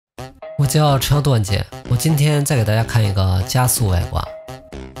我叫陈晓段姐，我今天再给大家看一个加速外挂。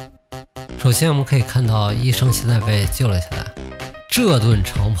首先我们可以看到医生现在被救了下来，这顿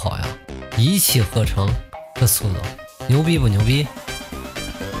长跑呀，一气呵成，这速度牛逼不牛逼？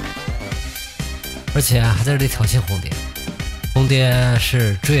而且还在这里挑衅红蝶，红蝶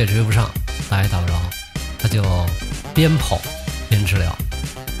是追也追不上，打也打不着，他就边跑边治疗，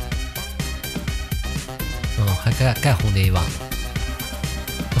还盖红蝶一棒子，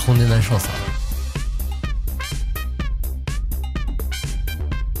这红蝶难受死了。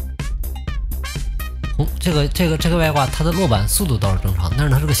这个外挂它的落板速度倒是正常，但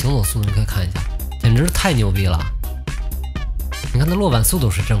是它这个行走速度你可以看一下，简直太牛逼了！你看它落板速度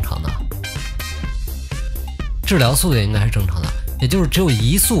是正常的，治疗速度也应该是正常的，也就是只有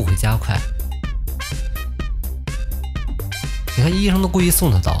移速会加快。你看医生都故意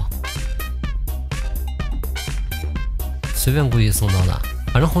送他刀，随便故意送刀的，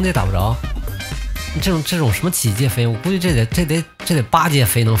反正红蝶打不着。这种什么几阶飞，我估计这得8阶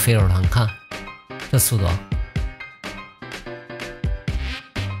飞能飞着他，你看。这速度，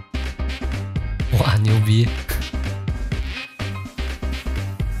哇，牛逼！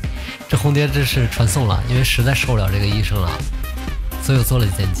这红蝶这是传送了，因为实在受不了这个医生了，所以我做了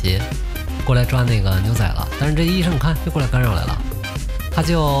剪辑，过来抓那个牛仔了。但是这医生看又过来干扰来了，他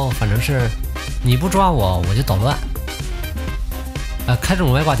就反正是你不抓我，我就捣乱。开这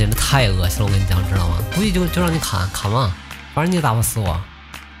种外挂简直太恶心了，我跟你讲，知道吗？估计就让你砍嘛，反正你也打不死我。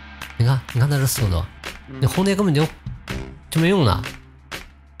你看他这速度，你红蝶根本就没用的，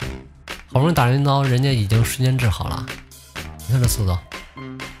好不容易打人一刀，人家已经瞬间治好了。你看这速度，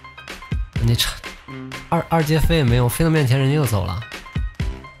你差二阶飞也没用，飞到面前人家又走了。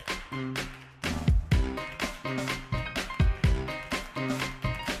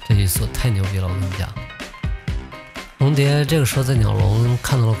这一速太牛逼了，我跟你讲。红蝶这个时候在鸟笼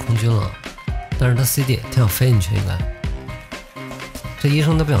看到了空军了，但是他 CD 他想飞进去应该。这医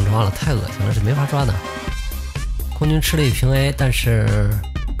生都不想抓了，太恶心了，这没法抓的。空军吃了一瓶 A， 但是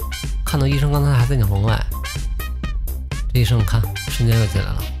看到医生刚才还在鸟笼外，这医生看瞬间又进来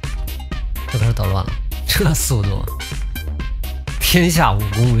了，就开始捣乱了。这速度，天下武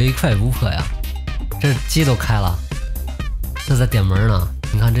功唯快不破呀！这机都开了，这在点门呢。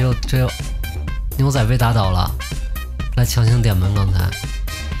你看这又牛仔被打倒了，来强行点门，刚才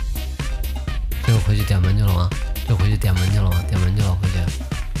这又回去点门去了吗？就回去点门去了吗？点门去了，回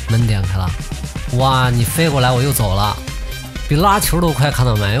去门点开了。哇，你飞过来我又走了，比拉球都快，看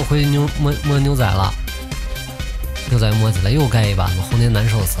到没？又回去摸牛仔了，牛仔摸起来又盖一把子，红蝶难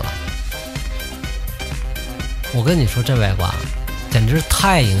受死了。我跟你说，这外挂简直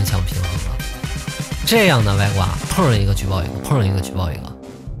太影响平衡了。这样的外挂碰上一个举报一个，碰上一个举报一个，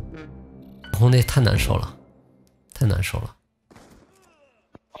红蝶太难受了，太难受了。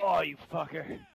Oh, you fucker.